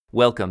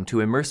Welcome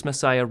to Immerse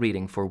Messiah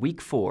reading for Week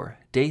 4,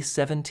 Day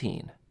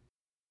 17.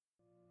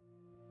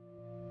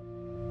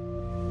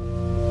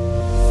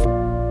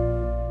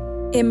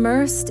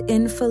 Immersed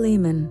in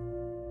Philemon.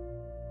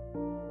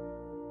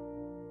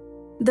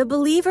 The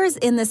believers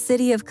in the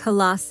city of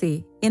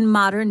Colossae, in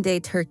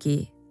modern-day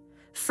Turkey,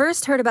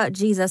 first heard about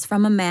Jesus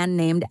from a man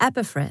named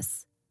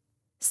Epaphras.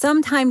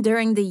 Sometime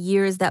during the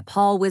years that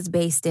Paul was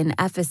based in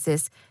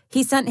Ephesus,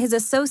 he sent his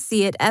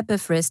associate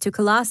Epaphras to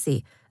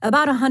Colossae,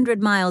 about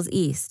 100 miles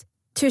east,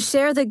 to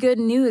share the good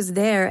news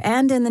there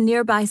and in the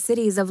nearby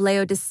cities of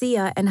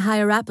Laodicea and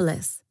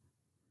Hierapolis.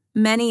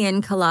 Many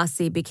in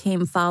Colossae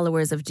became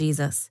followers of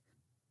Jesus.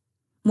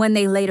 When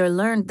they later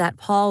learned that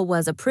Paul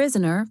was a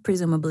prisoner,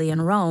 presumably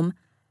in Rome,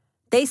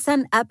 they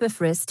sent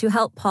Epaphras to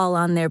help Paul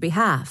on their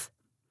behalf.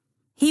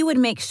 He would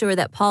make sure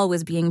that Paul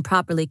was being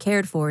properly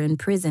cared for in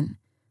prison,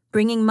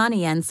 bringing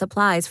money and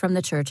supplies from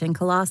the church in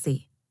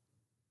Colossae.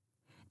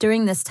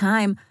 During this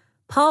time,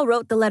 Paul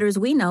wrote the letters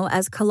we know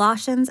as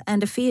Colossians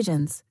and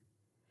Ephesians.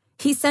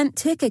 He sent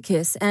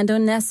Tychicus and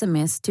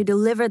Onesimus to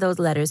deliver those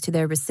letters to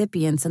their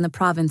recipients in the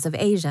province of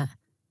Asia.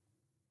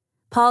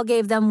 Paul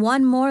gave them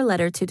one more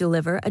letter to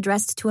deliver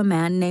addressed to a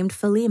man named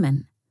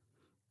Philemon,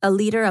 a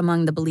leader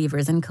among the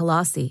believers in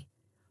Colossae.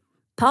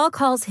 Paul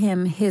calls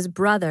him his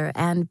brother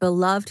and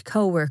beloved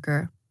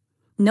co-worker,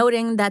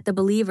 noting that the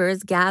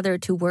believers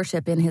gathered to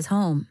worship in his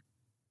home.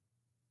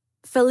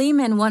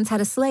 Philemon once had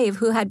a slave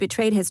who had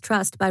betrayed his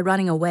trust by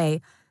running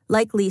away,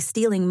 likely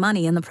stealing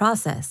money in the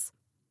process.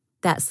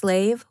 That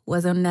slave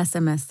was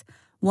Onesimus,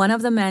 one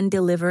of the men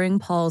delivering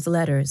Paul's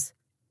letters.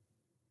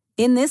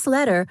 In this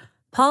letter,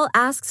 Paul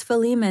asks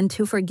Philemon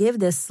to forgive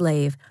this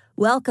slave,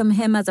 welcome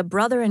him as a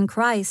brother in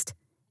Christ,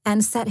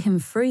 and set him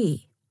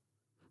free.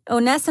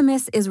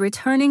 Onesimus is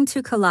returning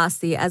to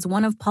Colossae as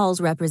one of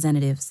Paul's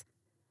representatives.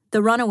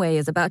 The runaway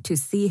is about to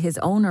see his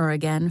owner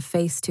again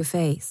face to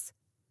face.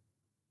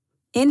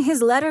 In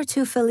his letter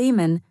to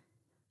Philemon,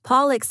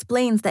 Paul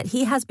explains that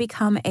he has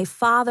become a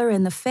father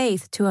in the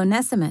faith to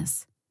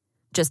Onesimus.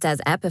 Just as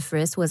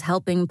Epaphras was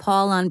helping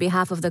Paul on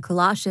behalf of the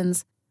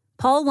Colossians,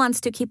 Paul wants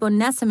to keep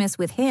Onesimus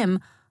with him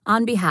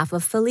on behalf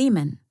of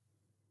Philemon.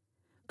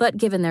 But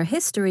given their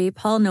history,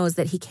 Paul knows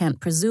that he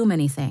can't presume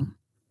anything.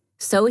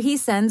 So he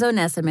sends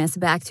Onesimus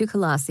back to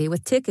Colossae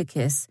with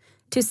Tychicus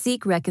to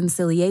seek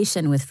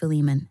reconciliation with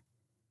Philemon.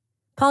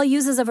 Paul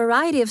uses a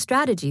variety of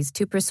strategies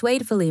to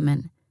persuade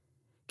Philemon.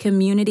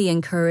 Community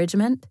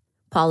encouragement,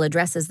 Paul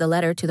addresses the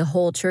letter to the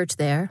whole church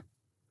there.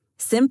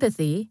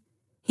 Sympathy,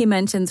 he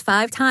mentions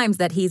 5 times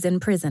that he's in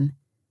prison.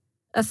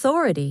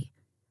 Authority,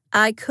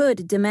 I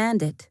could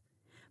demand it.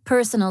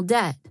 Personal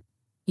debt,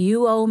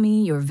 you owe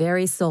me your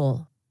very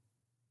soul.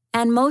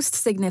 And most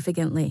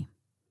significantly,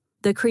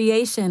 the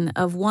creation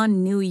of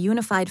one new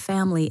unified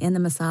family in the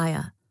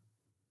Messiah.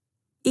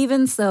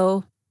 Even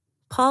so,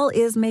 Paul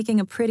is making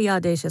a pretty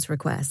audacious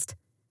request.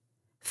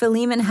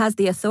 Philemon has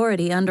the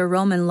authority under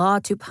Roman law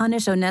to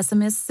punish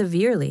Onesimus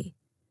severely.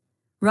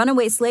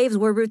 Runaway slaves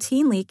were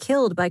routinely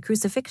killed by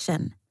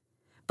crucifixion.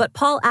 But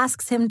Paul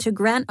asks him to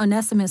grant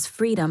Onesimus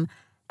freedom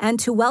and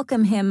to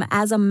welcome him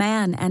as a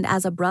man and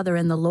as a brother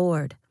in the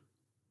Lord,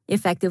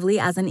 effectively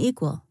as an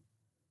equal.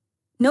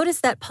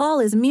 Notice that Paul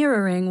is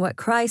mirroring what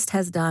Christ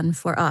has done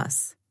for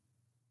us.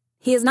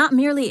 He is not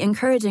merely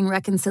encouraging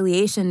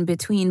reconciliation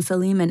between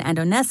Philemon and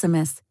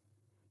Onesimus.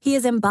 He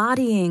is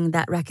embodying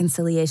that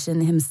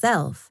reconciliation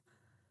himself.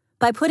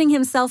 By putting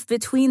himself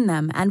between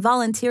them and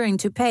volunteering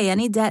to pay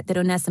any debt that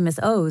Onesimus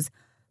owes,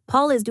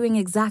 Paul is doing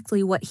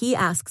exactly what he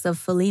asks of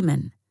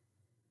Philemon.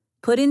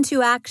 Put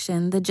into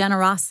action the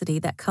generosity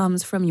that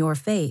comes from your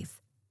faith.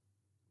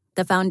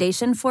 The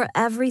foundation for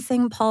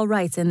everything Paul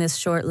writes in this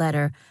short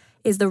letter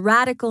is the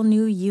radical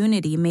new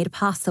unity made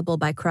possible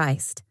by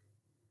Christ.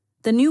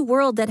 The new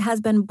world that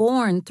has been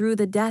born through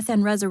the death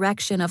and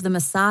resurrection of the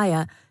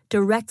Messiah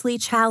directly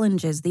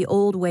challenges the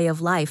old way of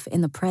life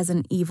in the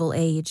present evil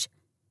age.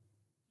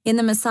 In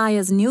the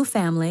Messiah's new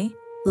family,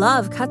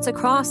 love cuts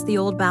across the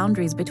old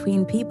boundaries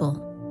between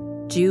people,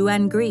 Jew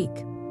and Greek,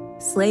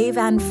 slave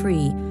and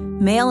free,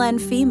 male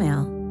and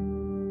female.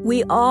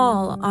 We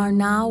all are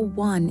now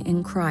one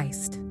in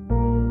Christ.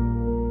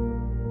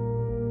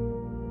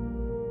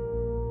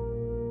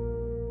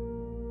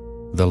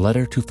 The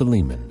letter to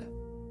Philemon.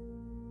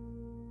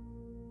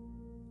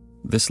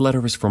 This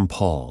letter is from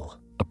Paul,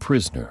 a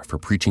prisoner for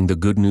preaching the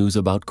good news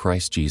about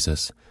Christ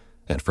Jesus,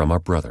 and from our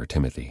brother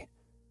Timothy.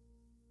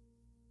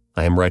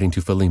 I am writing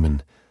to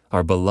Philemon,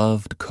 our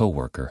beloved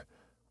co-worker,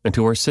 and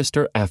to our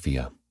sister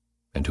Apphia,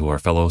 and to our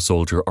fellow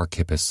soldier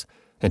Archippus,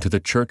 and to the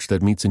church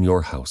that meets in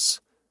your house.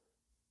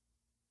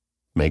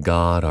 May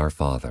God our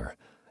Father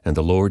and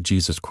the Lord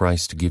Jesus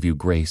Christ give you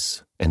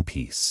grace and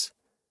peace.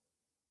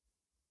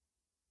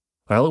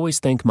 I always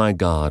thank my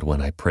God when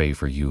I pray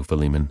for you,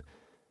 Philemon,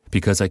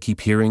 because I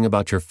keep hearing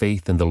about your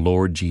faith in the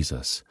Lord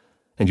Jesus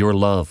and your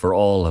love for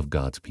all of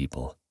God's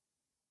people.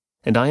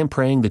 And I am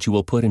praying that you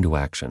will put into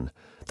action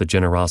the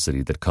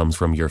generosity that comes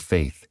from your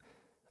faith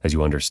as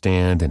you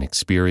understand and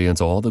experience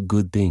all the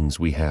good things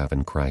we have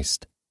in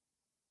Christ.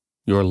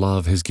 Your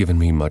love has given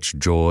me much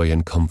joy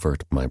and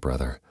comfort, my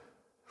brother,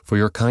 for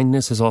your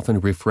kindness has often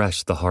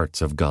refreshed the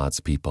hearts of God's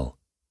people.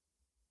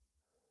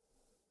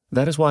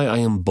 That is why I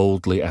am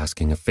boldly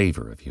asking a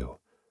favor of you.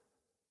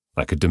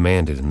 I could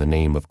demand it in the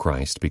name of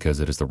Christ because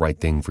it is the right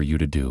thing for you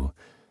to do,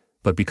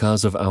 but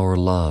because of our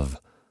love,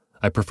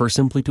 I prefer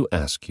simply to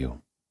ask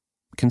you.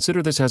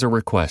 Consider this as a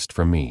request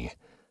from me,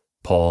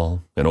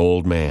 Paul, an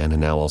old man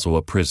and now also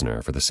a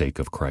prisoner for the sake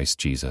of Christ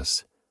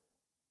Jesus.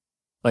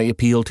 I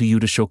appeal to you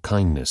to show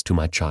kindness to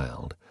my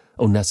child,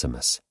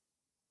 Onesimus.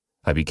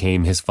 I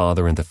became his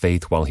father in the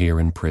faith while here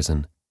in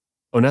prison.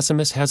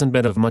 Onesimus hasn't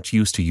been of much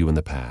use to you in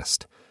the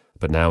past,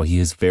 but now he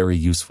is very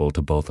useful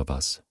to both of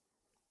us.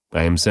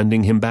 I am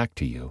sending him back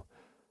to you,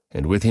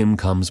 and with him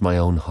comes my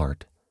own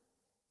heart.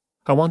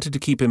 I wanted to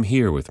keep him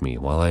here with me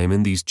while I am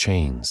in these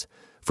chains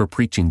for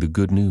preaching the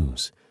good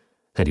news,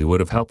 and he would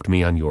have helped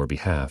me on your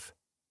behalf.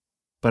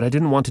 But I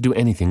didn't want to do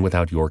anything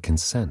without your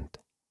consent.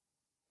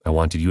 I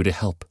wanted you to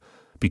help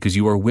because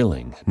you are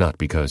willing, not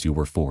because you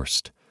were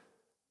forced.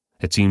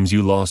 It seems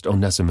you lost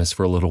Onesimus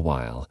for a little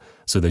while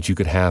so that you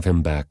could have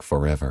him back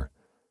forever.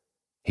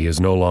 He is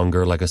no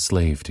longer like a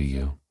slave to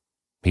you.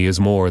 He is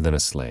more than a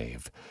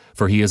slave,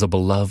 for he is a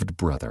beloved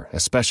brother,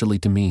 especially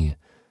to me.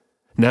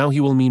 Now he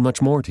will mean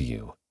much more to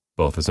you,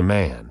 both as a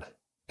man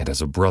and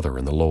as a brother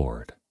in the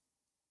Lord.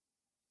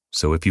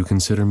 So if you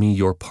consider me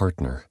your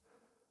partner,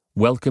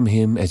 welcome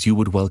him as you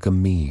would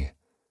welcome me.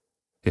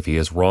 If he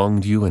has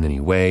wronged you in any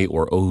way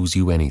or owes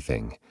you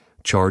anything,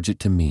 charge it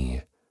to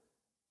me.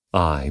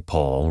 I,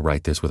 Paul,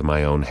 write this with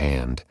my own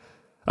hand.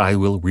 I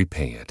will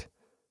repay it.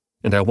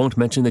 And I won't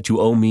mention that you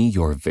owe me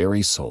your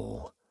very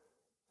soul.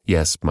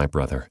 Yes, my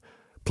brother,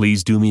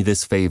 please do me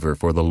this favor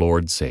for the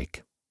Lord's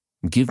sake.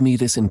 Give me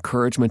this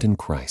encouragement in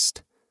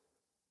Christ.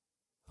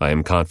 I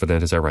am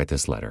confident as I write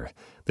this letter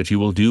that you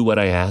will do what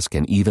I ask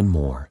and even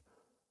more.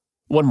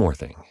 One more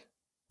thing.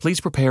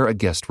 Please prepare a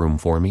guest room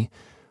for me,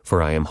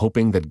 for I am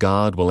hoping that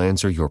God will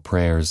answer your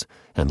prayers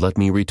and let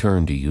me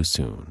return to you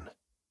soon.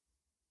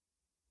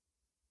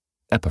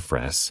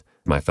 Epaphras,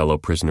 my fellow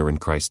prisoner in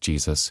Christ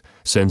Jesus,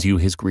 sends you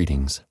his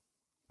greetings.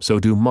 So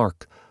do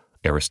Mark,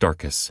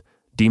 Aristarchus,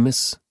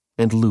 Demas,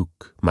 and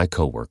Luke, my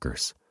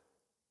co-workers.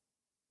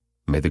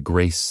 May the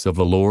grace of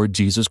the Lord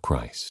Jesus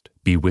Christ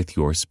be with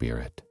your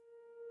spirit.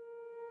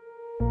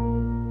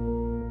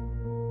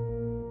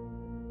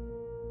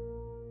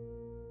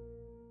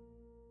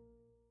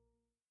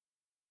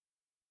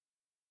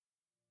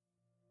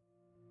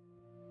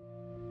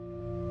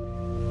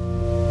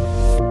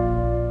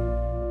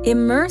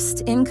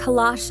 Immersed in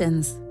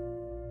Colossians.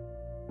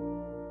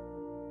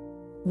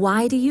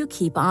 Why do you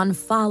keep on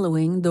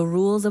following the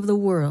rules of the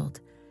world,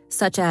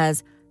 such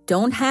as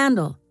don't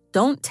handle,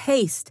 don't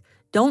taste,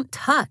 don't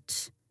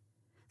touch?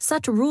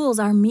 Such rules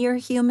are mere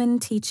human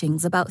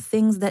teachings about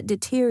things that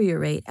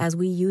deteriorate as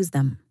we use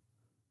them.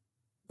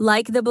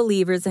 Like the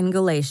believers in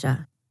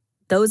Galatia,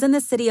 those in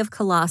the city of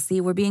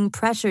Colossae were being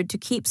pressured to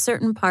keep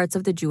certain parts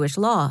of the Jewish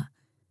law,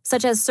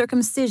 such as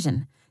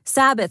circumcision,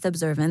 Sabbath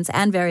observance,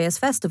 and various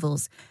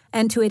festivals,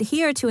 and to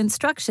adhere to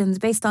instructions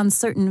based on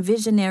certain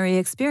visionary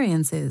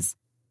experiences.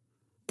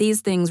 These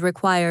things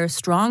require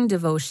strong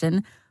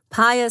devotion,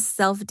 pious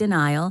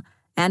self-denial,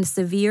 and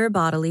severe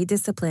bodily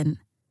discipline,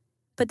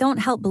 but don't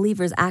help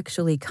believers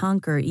actually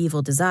conquer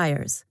evil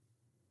desires.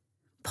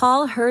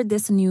 Paul heard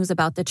this news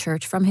about the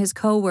church from his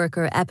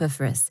co-worker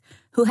Epaphras,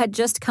 who had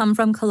just come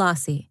from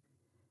Colossae.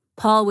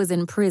 Paul was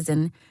in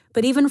prison,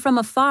 but even from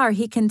afar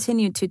he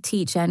continued to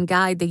teach and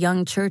guide the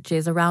young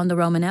churches around the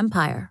Roman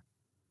Empire.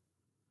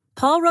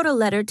 Paul wrote a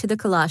letter to the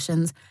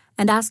Colossians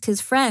and asked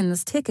his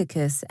friends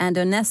Tychicus and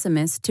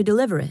Onesimus to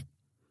deliver it,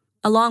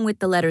 along with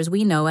the letters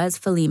we know as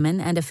Philemon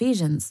and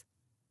Ephesians.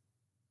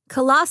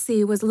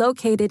 Colossae was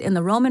located in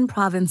the Roman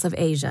province of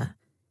Asia,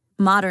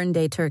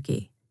 modern-day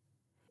Turkey.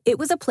 It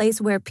was a place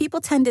where people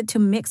tended to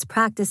mix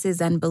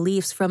practices and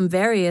beliefs from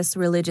various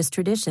religious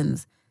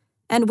traditions,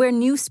 and where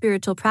new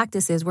spiritual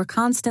practices were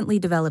constantly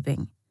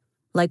developing,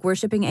 like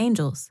worshiping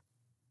angels.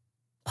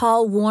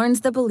 Paul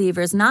warns the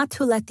believers not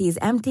to let these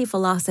empty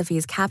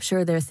philosophies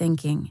capture their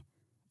thinking.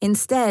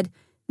 Instead,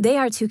 they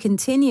are to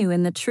continue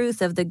in the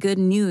truth of the good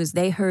news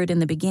they heard in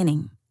the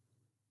beginning.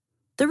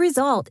 The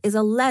result is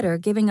a letter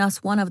giving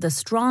us one of the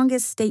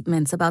strongest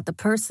statements about the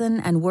person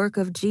and work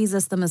of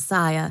Jesus the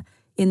Messiah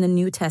in the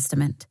New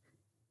Testament.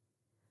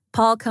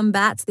 Paul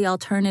combats the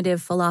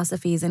alternative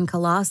philosophies in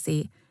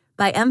Colossae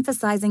by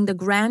emphasizing the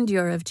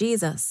grandeur of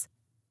Jesus.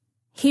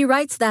 He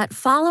writes that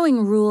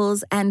following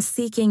rules and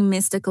seeking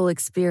mystical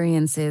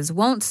experiences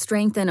won't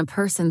strengthen a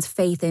person's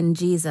faith in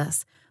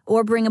Jesus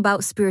or bring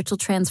about spiritual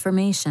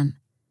transformation.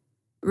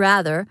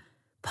 Rather,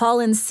 Paul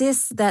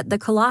insists that the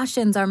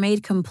Colossians are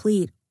made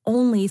complete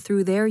only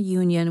through their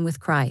union with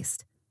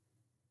Christ.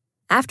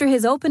 After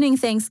his opening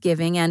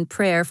thanksgiving and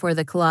prayer for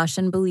the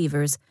Colossian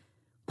believers,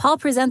 Paul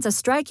presents a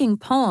striking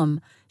poem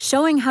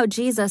showing how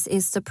Jesus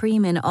is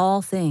supreme in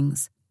all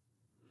things.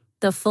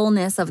 The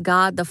fullness of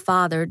God the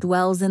Father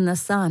dwells in the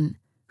Son,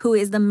 who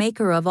is the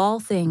maker of all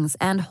things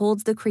and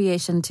holds the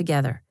creation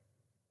together.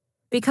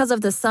 Because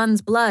of the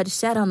Son's blood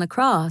shed on the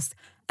cross,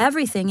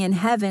 everything in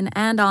heaven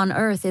and on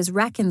earth is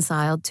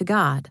reconciled to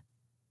God.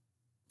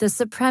 The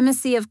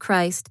supremacy of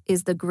Christ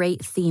is the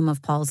great theme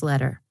of Paul's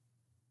letter.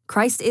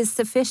 Christ is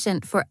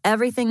sufficient for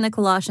everything the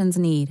Colossians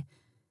need,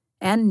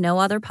 and no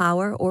other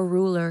power or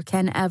ruler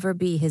can ever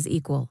be his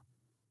equal.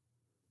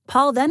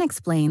 Paul then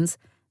explains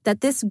that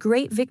this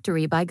great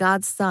victory by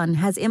God's Son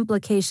has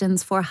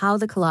implications for how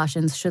the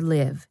Colossians should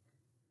live.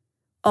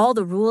 All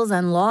the rules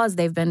and laws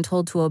they've been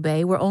told to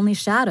obey were only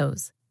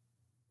shadows.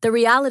 The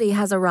reality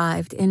has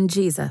arrived in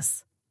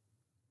Jesus.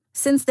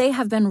 Since they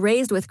have been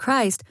raised with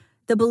Christ,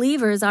 the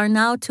believers are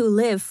now to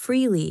live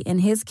freely in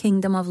his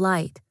kingdom of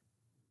light.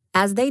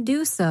 As they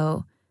do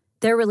so,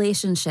 their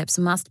relationships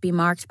must be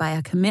marked by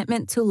a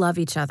commitment to love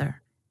each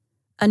other.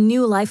 A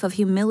new life of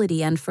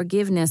humility and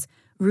forgiveness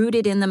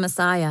rooted in the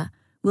Messiah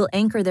will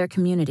anchor their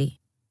community.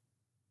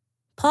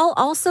 Paul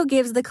also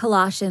gives the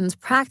Colossians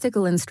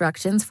practical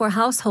instructions for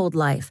household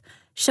life,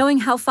 showing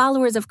how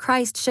followers of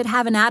Christ should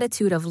have an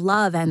attitude of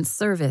love and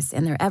service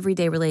in their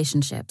everyday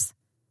relationships.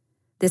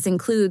 This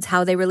includes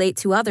how they relate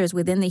to others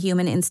within the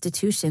human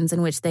institutions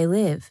in which they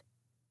live.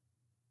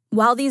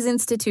 While these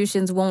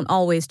institutions won't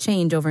always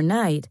change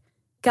overnight,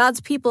 God's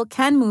people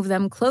can move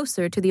them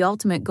closer to the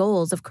ultimate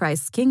goals of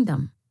Christ's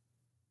kingdom.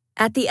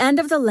 At the end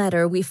of the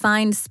letter, we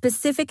find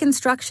specific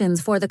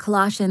instructions for the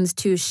Colossians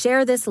to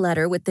share this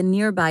letter with the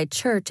nearby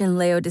church in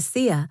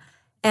Laodicea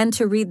and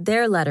to read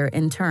their letter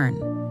in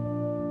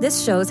turn.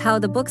 This shows how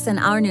the books in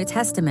our New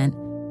Testament,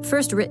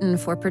 first written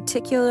for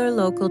particular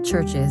local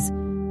churches,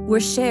 were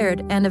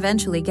shared and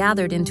eventually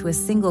gathered into a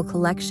single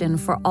collection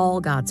for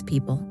all God's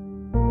people.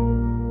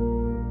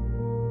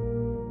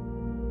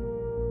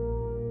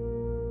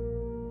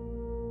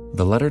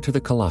 The letter to the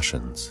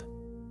Colossians.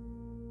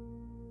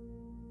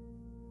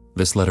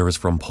 This letter is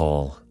from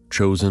Paul,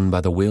 chosen by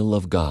the will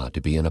of God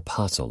to be an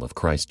apostle of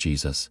Christ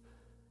Jesus,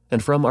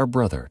 and from our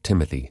brother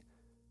Timothy.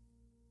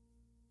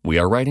 We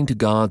are writing to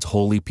God's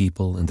holy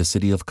people in the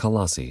city of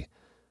Colossae,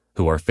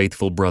 who are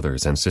faithful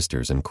brothers and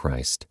sisters in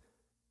Christ.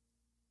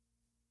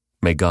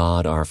 May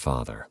God our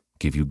Father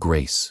give you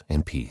grace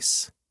and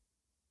peace.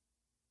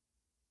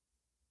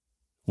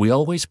 We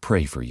always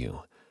pray for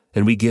you,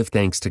 and we give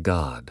thanks to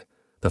God,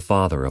 the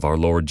Father of our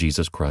Lord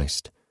Jesus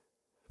Christ.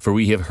 For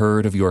we have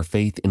heard of your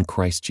faith in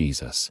Christ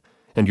Jesus,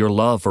 and your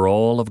love for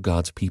all of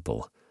God's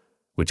people,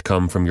 which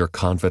come from your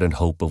confident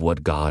hope of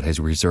what God has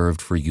reserved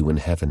for you in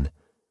heaven.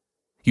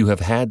 You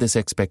have had this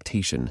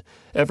expectation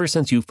ever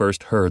since you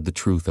first heard the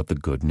truth of the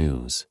good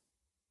news.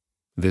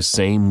 This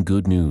same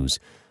good news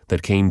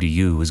that came to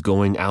you is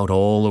going out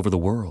all over the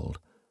world.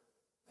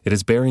 It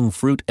is bearing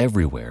fruit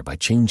everywhere by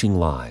changing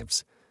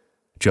lives,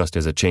 just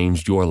as it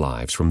changed your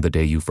lives from the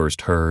day you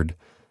first heard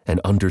and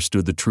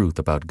understood the truth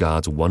about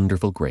God's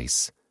wonderful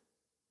grace.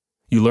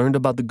 You learned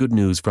about the good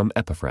news from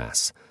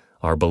Epaphras,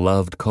 our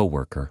beloved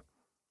co-worker.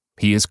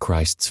 He is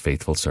Christ's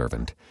faithful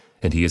servant,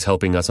 and he is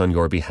helping us on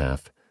your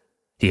behalf.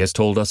 He has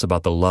told us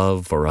about the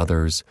love for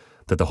others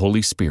that the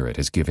Holy Spirit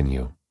has given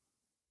you.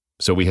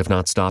 So we have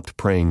not stopped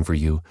praying for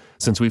you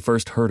since we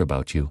first heard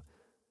about you.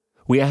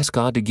 We ask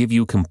God to give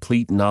you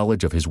complete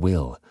knowledge of his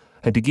will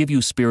and to give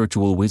you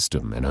spiritual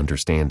wisdom and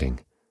understanding.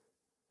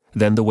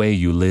 Then the way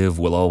you live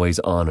will always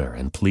honor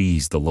and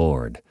please the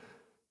Lord,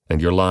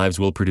 and your lives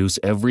will produce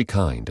every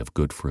kind of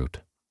good fruit.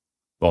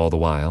 All the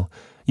while,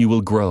 you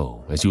will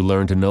grow as you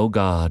learn to know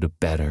God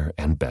better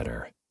and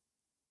better.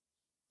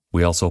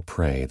 We also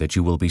pray that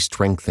you will be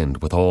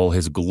strengthened with all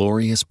his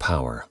glorious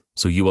power,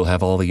 so you will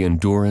have all the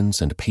endurance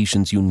and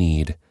patience you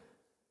need.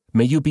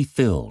 May you be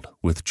filled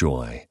with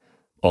joy,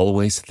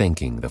 always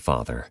thanking the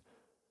Father.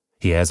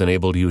 He has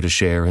enabled you to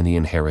share in the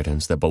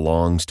inheritance that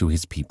belongs to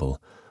his people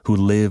who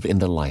live in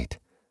the light.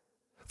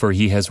 For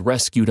he has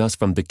rescued us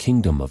from the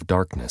kingdom of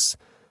darkness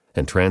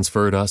and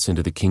transferred us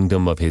into the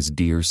kingdom of his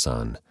dear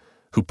Son,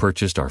 who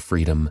purchased our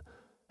freedom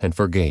and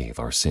forgave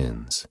our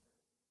sins.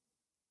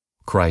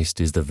 Christ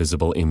is the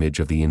visible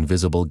image of the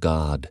invisible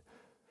God.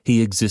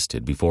 He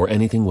existed before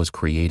anything was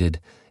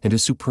created and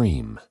is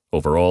supreme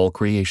over all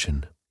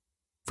creation.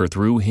 For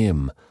through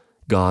him,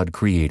 God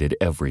created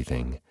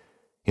everything,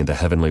 in the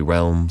heavenly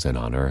realms and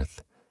on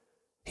earth.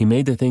 He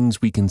made the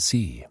things we can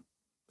see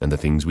and the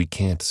things we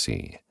can't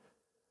see,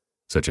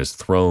 such as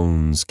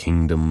thrones,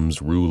 kingdoms,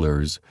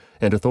 rulers,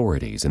 and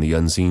authorities in the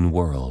unseen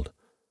world.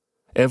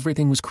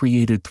 Everything was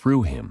created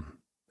through him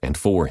and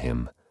for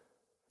him.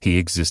 He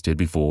existed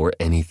before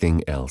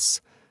anything else,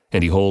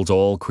 and he holds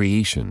all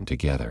creation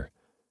together.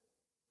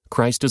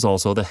 Christ is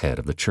also the head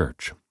of the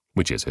church,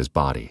 which is his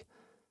body.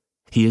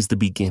 He is the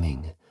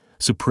beginning,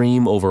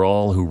 supreme over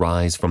all who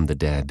rise from the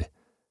dead.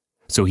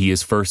 So he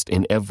is first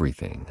in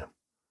everything.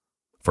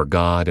 For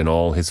God in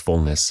all his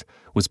fullness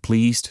was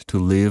pleased to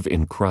live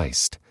in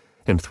Christ,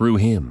 and through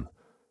him,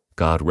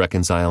 God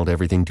reconciled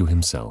everything to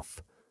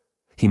himself.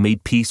 He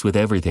made peace with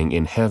everything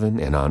in heaven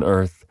and on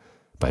earth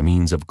by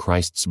means of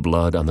Christ's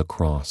blood on the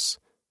cross.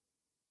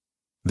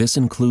 This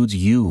includes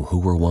you who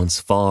were once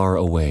far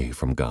away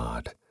from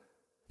God.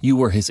 You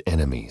were his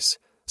enemies,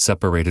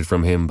 separated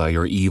from him by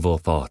your evil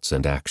thoughts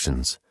and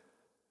actions.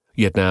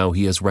 Yet now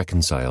he has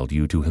reconciled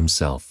you to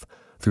himself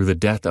through the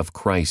death of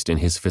Christ in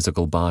his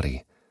physical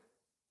body.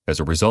 As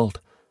a result,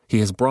 he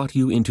has brought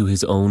you into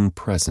his own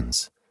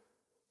presence,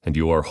 and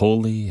you are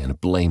holy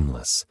and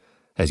blameless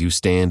as you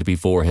stand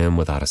before him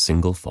without a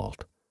single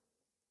fault.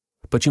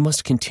 But you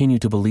must continue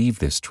to believe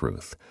this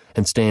truth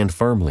and stand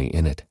firmly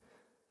in it.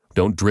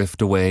 Don't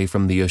drift away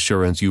from the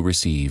assurance you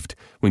received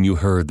when you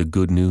heard the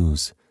good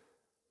news.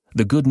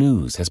 The good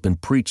news has been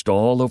preached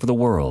all over the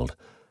world,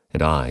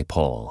 and I,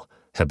 Paul,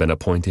 have been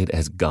appointed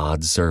as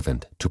God's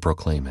servant to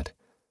proclaim it.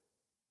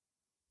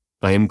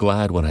 I am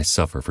glad when I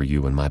suffer for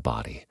you in my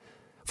body,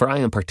 for I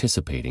am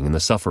participating in the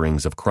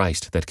sufferings of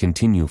Christ that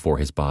continue for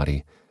his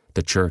body,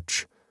 the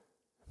church.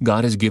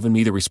 God has given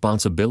me the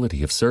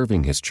responsibility of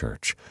serving his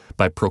church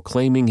by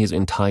proclaiming his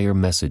entire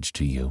message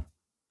to you.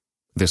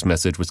 This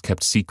message was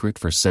kept secret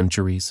for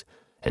centuries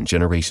and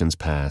generations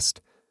past,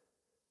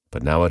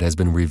 but now it has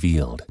been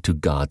revealed to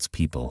God's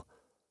people.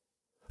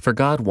 For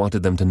God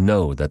wanted them to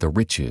know that the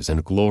riches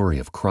and glory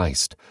of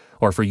Christ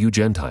are for you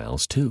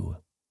Gentiles too.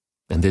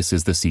 And this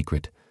is the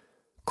secret.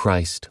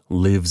 Christ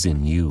lives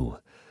in you.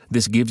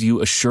 This gives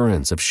you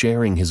assurance of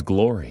sharing his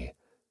glory.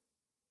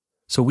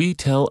 So we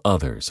tell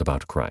others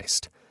about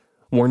Christ,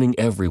 warning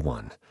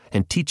everyone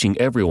and teaching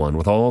everyone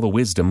with all the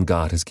wisdom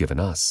God has given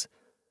us.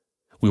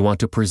 We want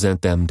to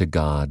present them to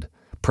God,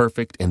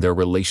 perfect in their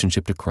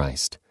relationship to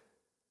Christ.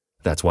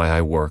 That's why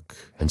I work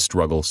and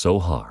struggle so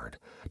hard,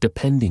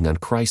 depending on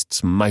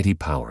Christ's mighty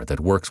power that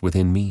works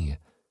within me.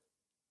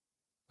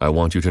 I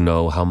want you to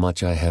know how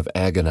much I have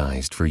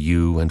agonized for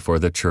you and for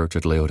the church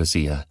at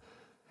Laodicea,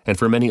 and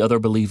for many other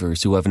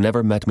believers who have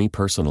never met me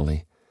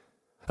personally.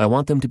 I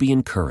want them to be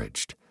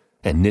encouraged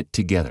and knit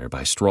together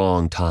by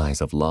strong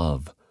ties of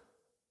love.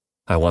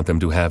 I want them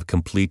to have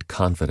complete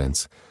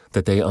confidence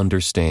that they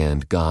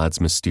understand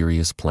God's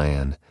mysterious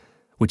plan,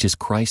 which is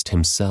Christ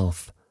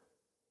himself.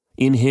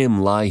 In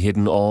him lie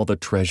hidden all the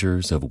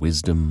treasures of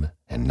wisdom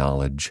and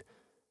knowledge.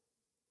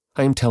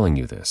 I am telling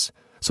you this,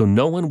 so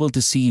no one will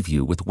deceive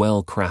you with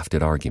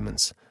well-crafted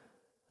arguments.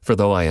 For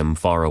though I am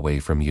far away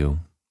from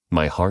you,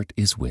 my heart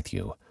is with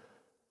you.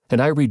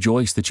 And I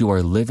rejoice that you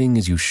are living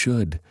as you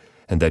should,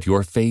 and that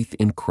your faith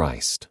in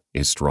Christ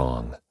is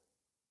strong.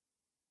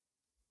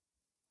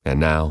 And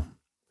now,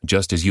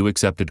 just as you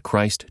accepted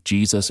Christ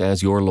Jesus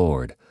as your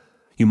Lord,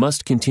 you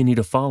must continue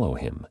to follow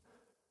him.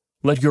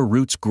 Let your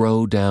roots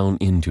grow down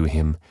into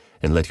him,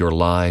 and let your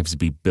lives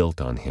be built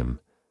on him.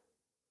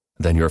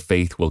 Then your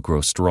faith will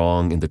grow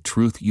strong in the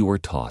truth you were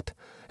taught,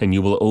 and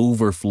you will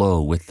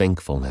overflow with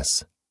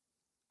thankfulness.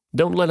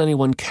 Don't let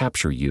anyone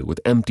capture you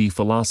with empty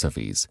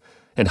philosophies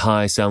and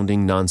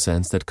high-sounding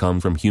nonsense that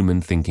come from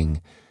human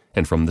thinking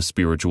and from the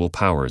spiritual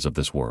powers of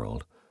this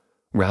world,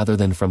 rather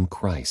than from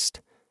Christ.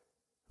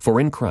 For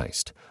in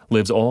Christ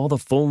lives all the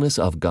fullness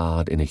of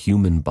God in a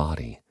human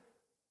body.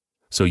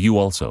 So you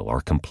also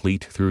are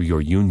complete through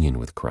your union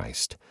with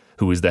Christ,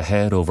 who is the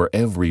head over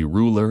every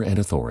ruler and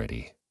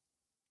authority.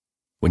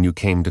 When you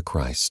came to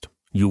Christ,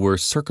 you were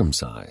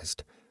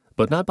circumcised,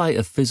 but not by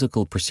a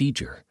physical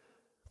procedure.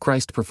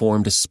 Christ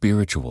performed a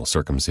spiritual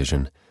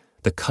circumcision,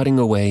 the cutting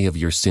away of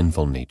your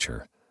sinful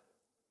nature.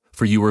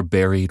 For you were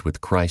buried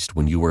with Christ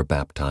when you were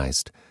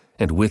baptized,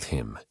 and with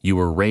him you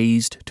were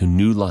raised to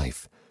new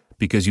life,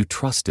 because you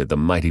trusted the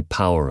mighty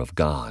power of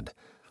God,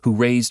 who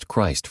raised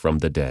Christ from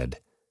the dead.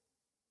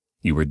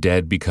 You were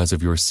dead because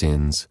of your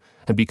sins,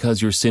 and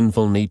because your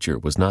sinful nature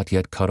was not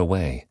yet cut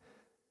away.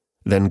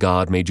 Then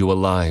God made you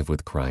alive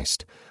with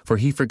Christ, for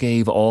he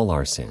forgave all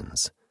our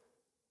sins.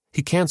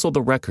 He canceled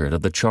the record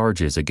of the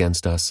charges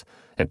against us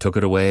and took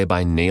it away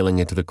by nailing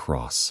it to the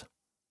cross.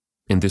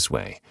 In this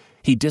way,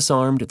 he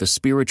disarmed the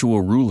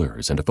spiritual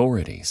rulers and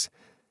authorities.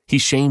 He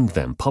shamed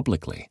them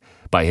publicly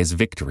by his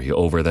victory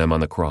over them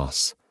on the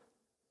cross.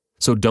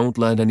 So don't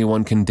let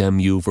anyone condemn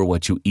you for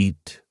what you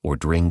eat or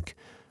drink,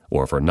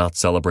 or for not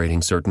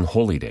celebrating certain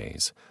holy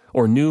days,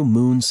 or new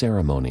moon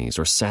ceremonies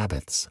or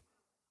Sabbaths.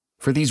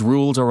 For these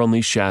rules are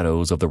only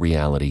shadows of the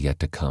reality yet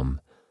to come.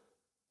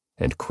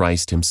 And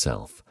Christ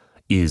himself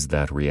is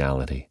that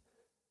reality.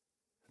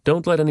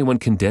 Don't let anyone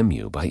condemn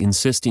you by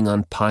insisting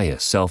on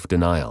pious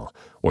self-denial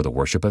or the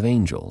worship of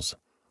angels,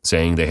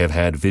 saying they have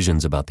had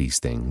visions about these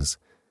things.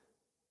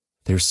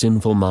 Their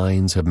sinful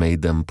minds have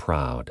made them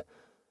proud,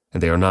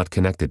 and they are not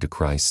connected to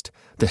Christ,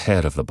 the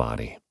head of the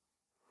body.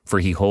 For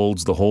he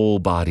holds the whole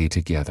body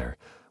together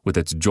with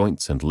its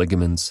joints and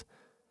ligaments,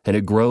 and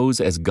it grows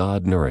as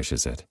God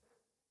nourishes it.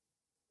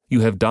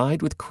 You have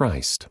died with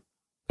Christ,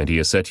 and he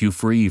has set you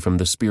free from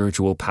the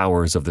spiritual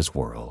powers of this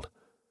world.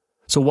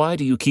 So why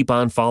do you keep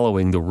on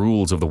following the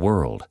rules of the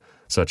world,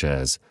 such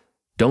as,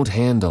 don't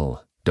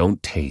handle,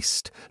 don't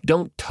taste,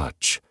 don't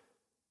touch?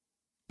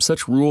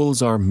 Such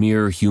rules are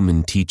mere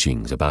human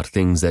teachings about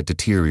things that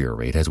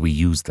deteriorate as we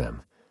use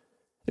them.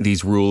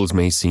 These rules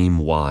may seem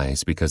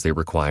wise because they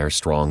require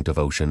strong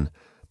devotion,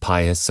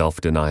 pious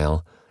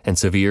self-denial, and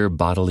severe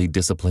bodily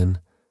discipline,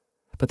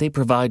 but they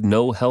provide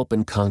no help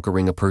in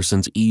conquering a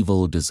person's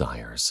evil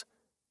desires.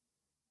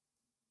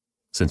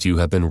 Since you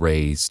have been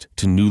raised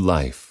to new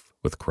life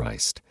with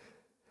Christ,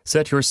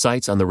 Set your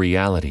sights on the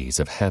realities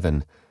of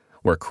heaven,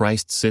 where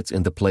Christ sits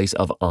in the place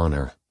of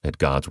honor at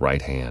God's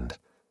right hand.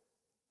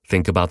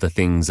 Think about the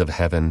things of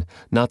heaven,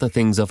 not the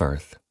things of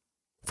earth.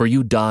 For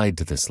you died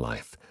to this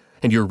life,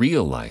 and your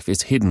real life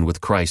is hidden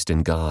with Christ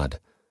in God.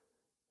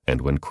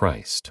 And when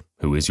Christ,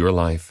 who is your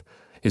life,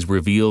 is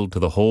revealed to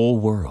the whole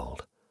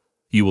world,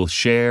 you will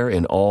share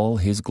in all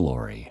his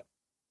glory.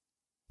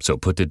 So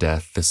put to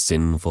death the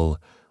sinful,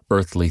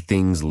 earthly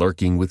things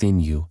lurking within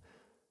you.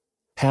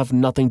 Have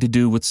nothing to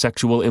do with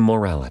sexual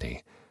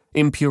immorality,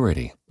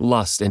 impurity,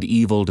 lust, and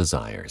evil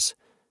desires.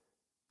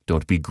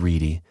 Don't be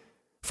greedy,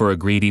 for a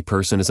greedy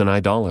person is an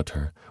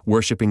idolater,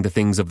 worshiping the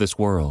things of this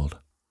world.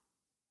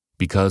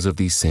 Because of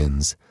these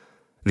sins,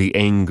 the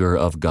anger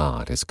of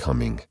God is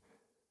coming.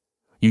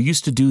 You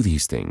used to do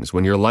these things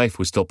when your life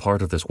was still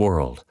part of this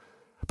world,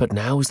 but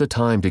now is the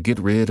time to get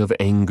rid of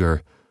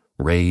anger,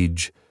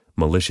 rage,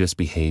 malicious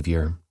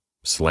behavior,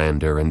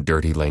 slander, and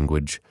dirty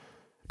language.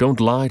 Don't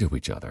lie to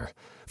each other,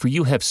 for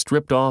you have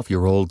stripped off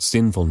your old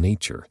sinful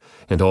nature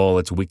and all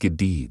its wicked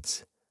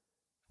deeds.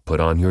 Put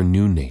on your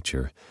new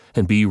nature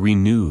and be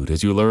renewed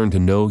as you learn to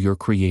know your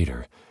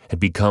Creator and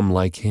become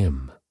like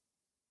Him.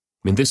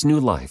 In this new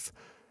life,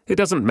 it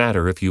doesn't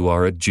matter if you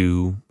are a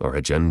Jew or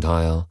a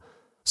Gentile,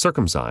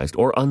 circumcised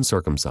or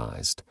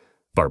uncircumcised,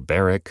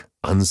 barbaric,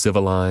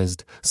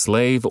 uncivilized,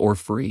 slave or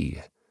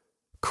free.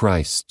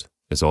 Christ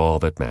is all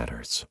that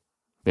matters,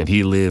 and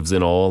He lives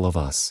in all of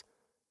us.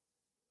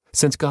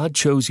 Since God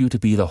chose you to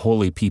be the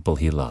holy people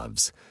He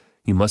loves,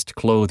 you must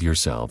clothe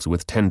yourselves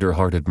with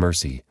tender-hearted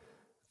mercy,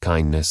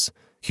 kindness,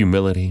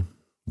 humility,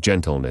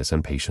 gentleness,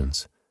 and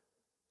patience.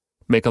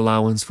 Make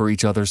allowance for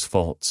each other's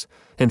faults,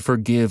 and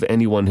forgive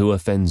anyone who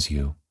offends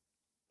you.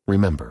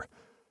 Remember,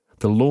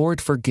 the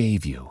Lord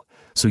forgave you,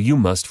 so you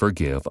must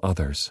forgive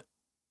others.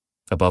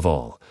 Above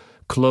all,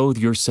 clothe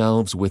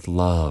yourselves with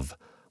love,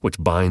 which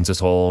binds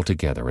us all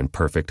together in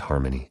perfect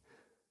harmony.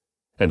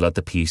 And let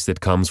the peace that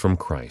comes from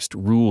Christ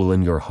rule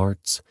in your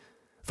hearts,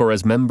 for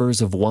as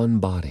members of one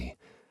body,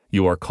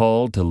 you are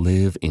called to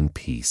live in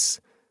peace,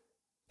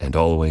 and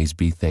always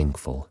be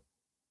thankful.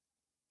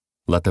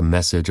 Let the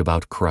message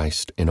about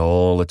Christ in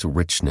all its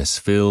richness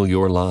fill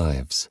your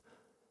lives.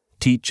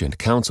 Teach and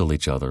counsel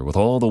each other with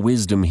all the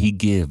wisdom He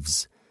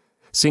gives.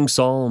 Sing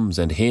psalms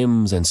and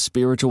hymns and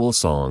spiritual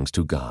songs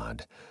to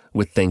God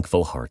with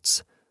thankful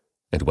hearts.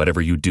 And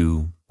whatever you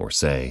do or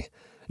say,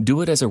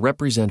 do it as a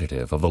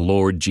representative of the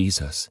Lord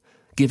Jesus,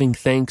 giving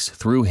thanks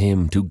through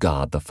Him to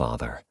God the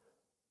Father.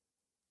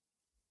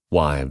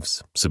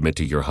 Wives, submit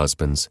to your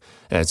husbands,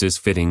 as is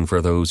fitting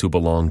for those who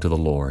belong to the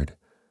Lord.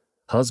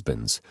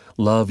 Husbands,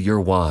 love your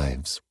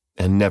wives,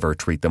 and never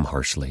treat them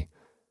harshly.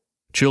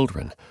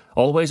 Children,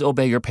 always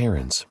obey your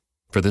parents,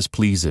 for this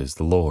pleases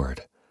the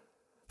Lord.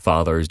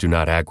 Fathers, do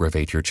not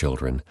aggravate your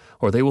children,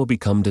 or they will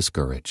become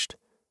discouraged.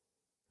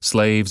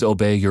 Slaves,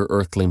 obey your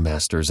earthly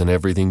masters in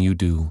everything you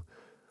do.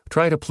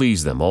 Try to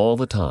please them all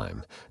the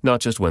time, not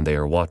just when they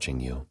are watching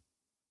you.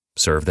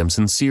 Serve them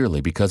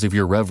sincerely because of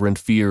your reverent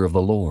fear of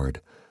the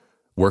Lord.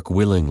 Work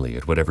willingly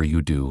at whatever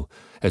you do,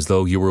 as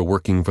though you were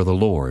working for the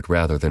Lord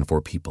rather than for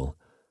people.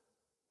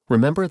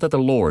 Remember that the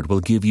Lord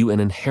will give you an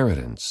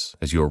inheritance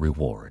as your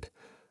reward,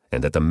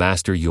 and that the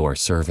master you are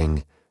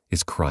serving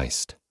is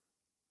Christ.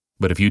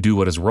 But if you do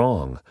what is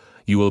wrong,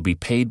 you will be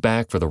paid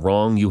back for the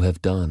wrong you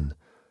have done,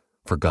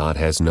 for God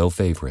has no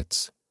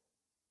favorites.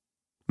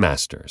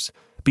 Masters,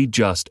 be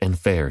just and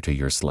fair to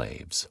your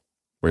slaves.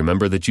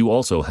 Remember that you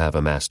also have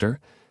a master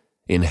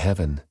in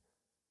heaven.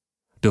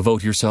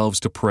 Devote yourselves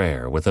to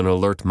prayer with an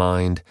alert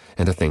mind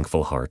and a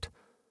thankful heart.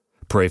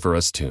 Pray for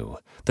us, too,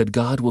 that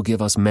God will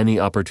give us many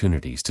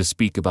opportunities to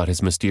speak about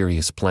His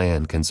mysterious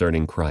plan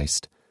concerning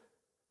Christ.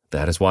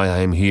 That is why I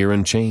am here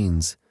in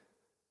chains.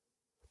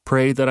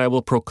 Pray that I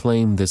will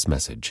proclaim this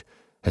message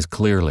as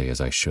clearly as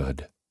I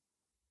should.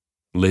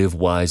 Live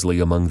wisely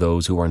among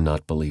those who are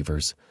not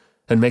believers,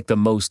 and make the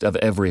most of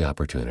every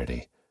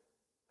opportunity.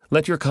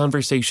 Let your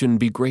conversation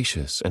be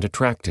gracious and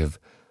attractive,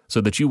 so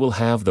that you will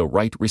have the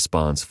right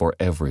response for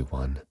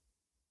everyone.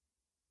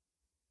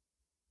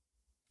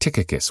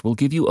 Tychicus will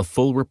give you a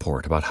full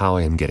report about how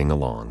I am getting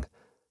along.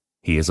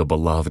 He is a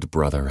beloved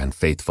brother and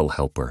faithful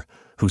helper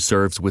who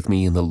serves with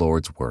me in the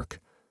Lord's work.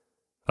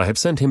 I have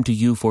sent him to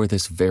you for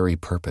this very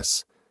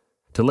purpose,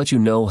 to let you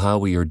know how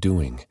we are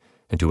doing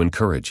and to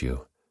encourage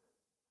you.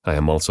 I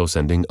am also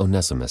sending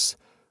Onesimus,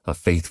 a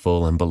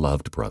faithful and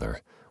beloved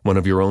brother, one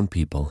of your own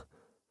people.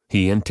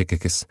 He and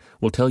Tychicus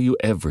will tell you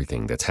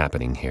everything that's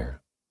happening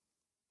here.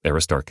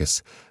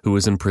 Aristarchus, who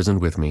is in prison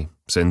with me,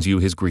 sends you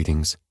his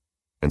greetings,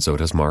 and so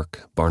does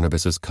Mark,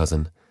 Barnabas's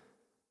cousin.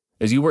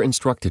 As you were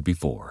instructed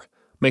before,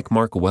 make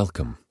Mark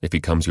welcome if he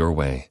comes your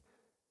way.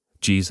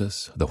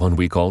 Jesus, the one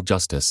we call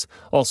Justus,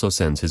 also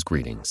sends his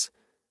greetings.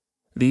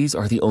 These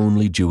are the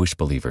only Jewish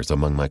believers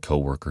among my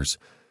co-workers.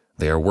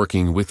 They are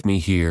working with me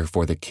here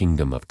for the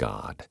kingdom of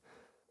God.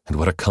 And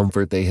what a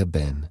comfort they have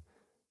been.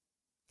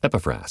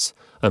 Epaphras,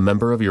 a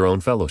member of your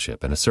own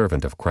fellowship and a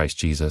servant of Christ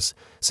Jesus,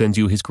 sends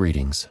you his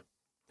greetings.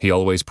 He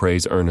always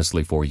prays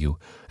earnestly for you,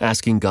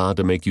 asking God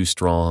to make you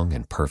strong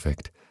and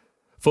perfect.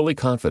 fully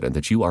confident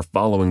that you are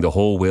following the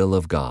whole will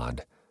of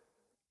God.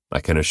 I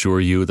can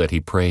assure you that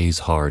he prays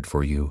hard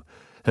for you,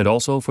 and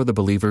also for the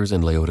believers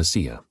in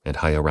Laodicea and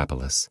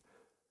Hierapolis.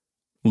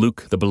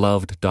 Luke, the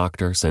beloved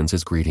doctor, sends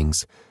his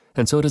greetings,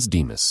 and so does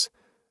Demas.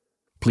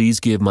 Please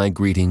give my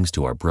greetings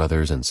to our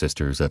brothers and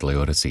sisters at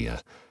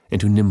Laodicea,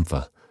 and to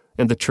Nympha,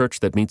 and the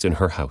church that meets in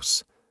her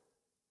house.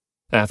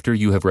 After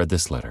you have read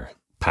this letter,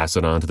 pass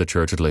it on to the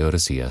church at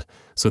Laodicea,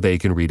 so they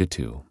can read it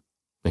too.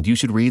 And you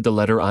should read the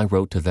letter I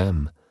wrote to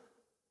them.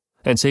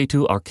 And say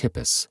to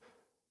Archippus,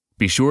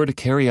 be sure to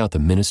carry out the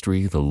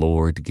ministry the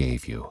Lord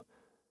gave you.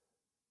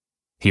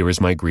 Here is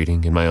my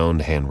greeting in my own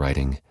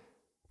handwriting.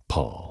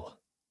 Paul.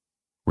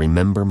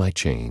 Remember my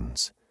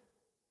chains.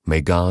 May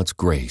God's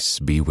grace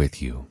be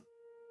with you.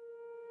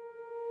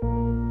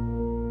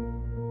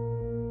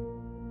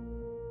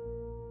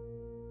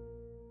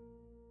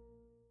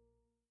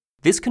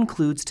 This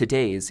concludes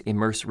today's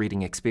Immerse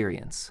reading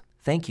experience.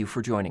 Thank you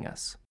for joining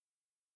us.